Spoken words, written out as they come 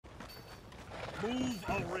Move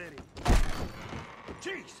already.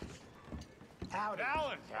 Jesus! Howdy.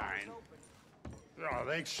 Valentine? Oh,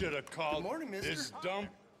 they should have called this dump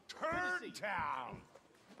Turd Town.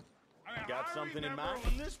 I mean, Got something in mind?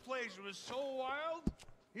 when this place was so wild,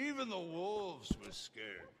 even the wolves was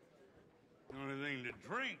scared. The only thing to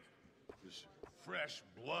drink was fresh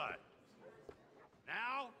blood.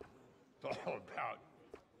 Now, it's all about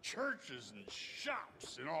churches and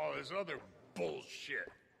shops and all this other bullshit.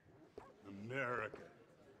 America,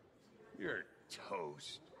 you're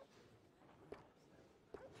toast.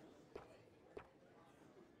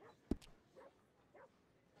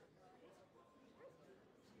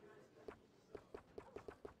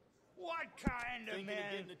 What kind of Thinking of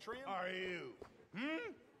man getting a trim? are you?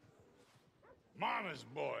 Mama's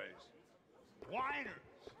boys. Whiners.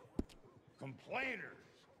 Complainers.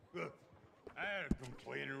 Ugh. I had a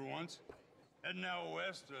complainer once. Heading out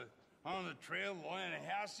west on the trail of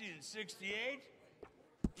Lanahassee in '68.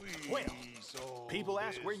 Well, people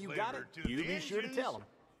ask where you got it, you be sure to tell them.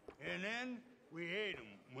 And then we ate him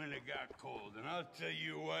when it got cold. And I'll tell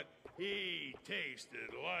you what, he tasted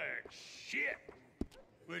like shit.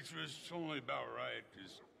 Which was only about right,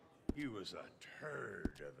 because he was a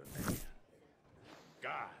turd of a man.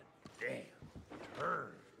 God damn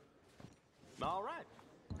turd. All right.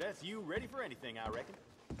 That's you ready for anything, I reckon.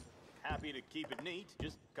 Happy to keep it neat.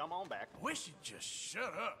 Just come on back. Wish you'd just shut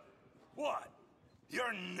up. What?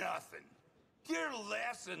 You're nothing. You're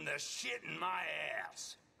less than the shit in my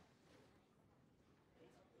ass.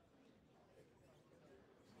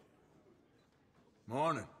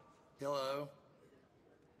 Morning. Hello.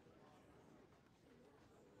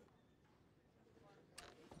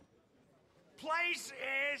 Place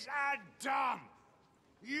is a dump.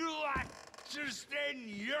 You like should have stayed in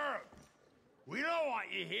Europe. We don't want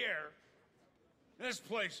you here. This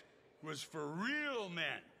place was for real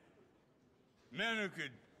men. Men who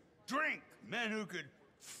could drink, men who could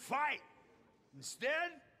fight.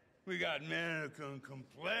 Instead, we got men who can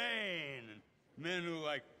complain, and men who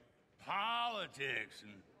like politics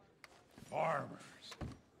and farmers.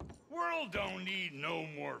 World don't need no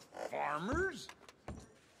more farmers.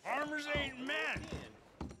 Farmers ain't men.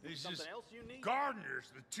 There's just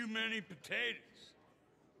gardeners with too many potatoes.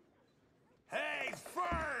 Hey,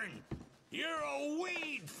 Fern! You're a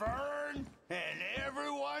weed, Fern! And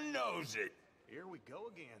everyone knows it. Here we go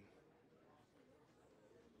again.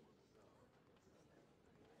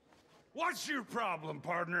 What's your problem,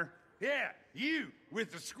 partner? Yeah, you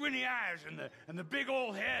with the squinty eyes and the big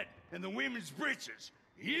old head and the women's breeches.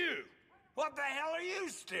 You! What the hell are you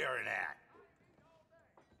staring at?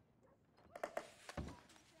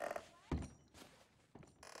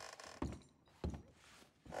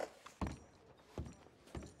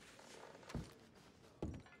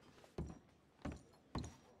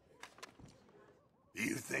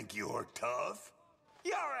 You think you're tough?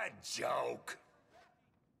 You're a joke.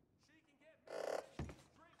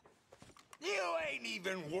 You ain't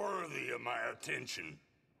even worthy of my attention.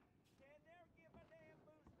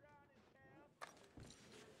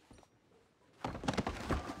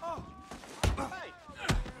 Oh, hey,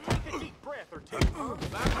 take a deep breath or two.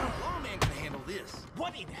 Lawman can handle this.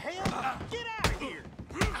 What in hell? Get out of here!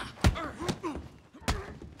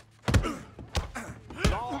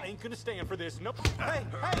 Y'all ain't gonna stand for this. Nope. Hey,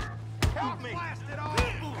 hey, help me! Blast it all!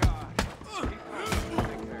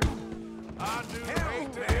 I do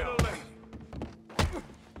hate to hit a lady.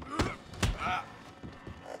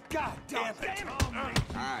 God damn it! All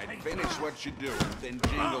right, finish what you do, then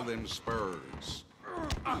jingle them spurs.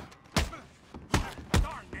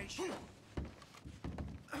 Darnation!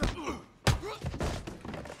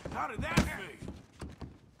 How did that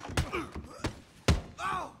feel?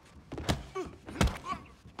 Oh!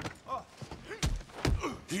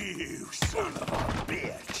 You son of a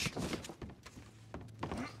bitch!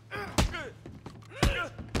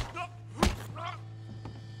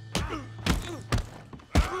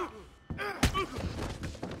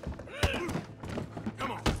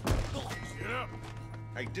 Come on, get up.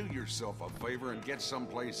 Hey, do yourself a favor and get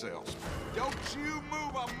someplace else. Don't you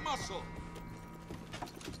move a muscle!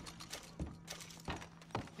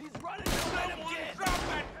 He's running! Let him get! Drop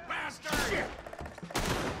that bastard! Shit!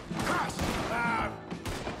 Gosh!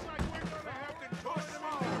 Looks like we're gonna have to push him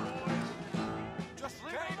over, boys. Just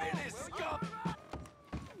leave him in his scum!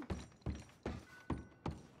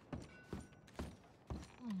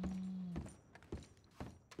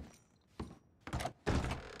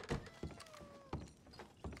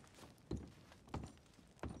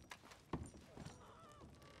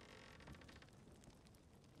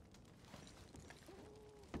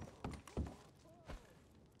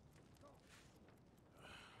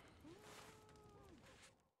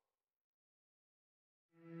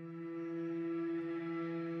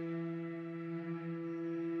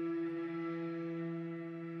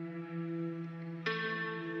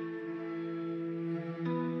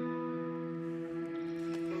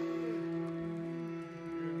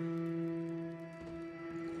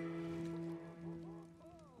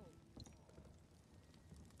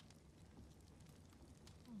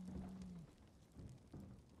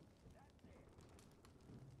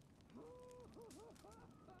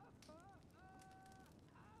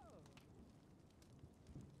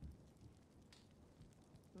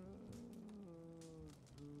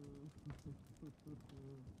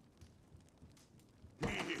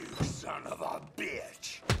 You son of a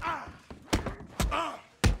bitch!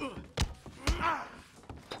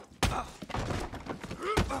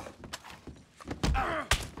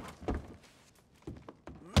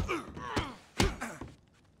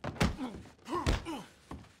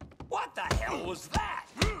 What the hell was that?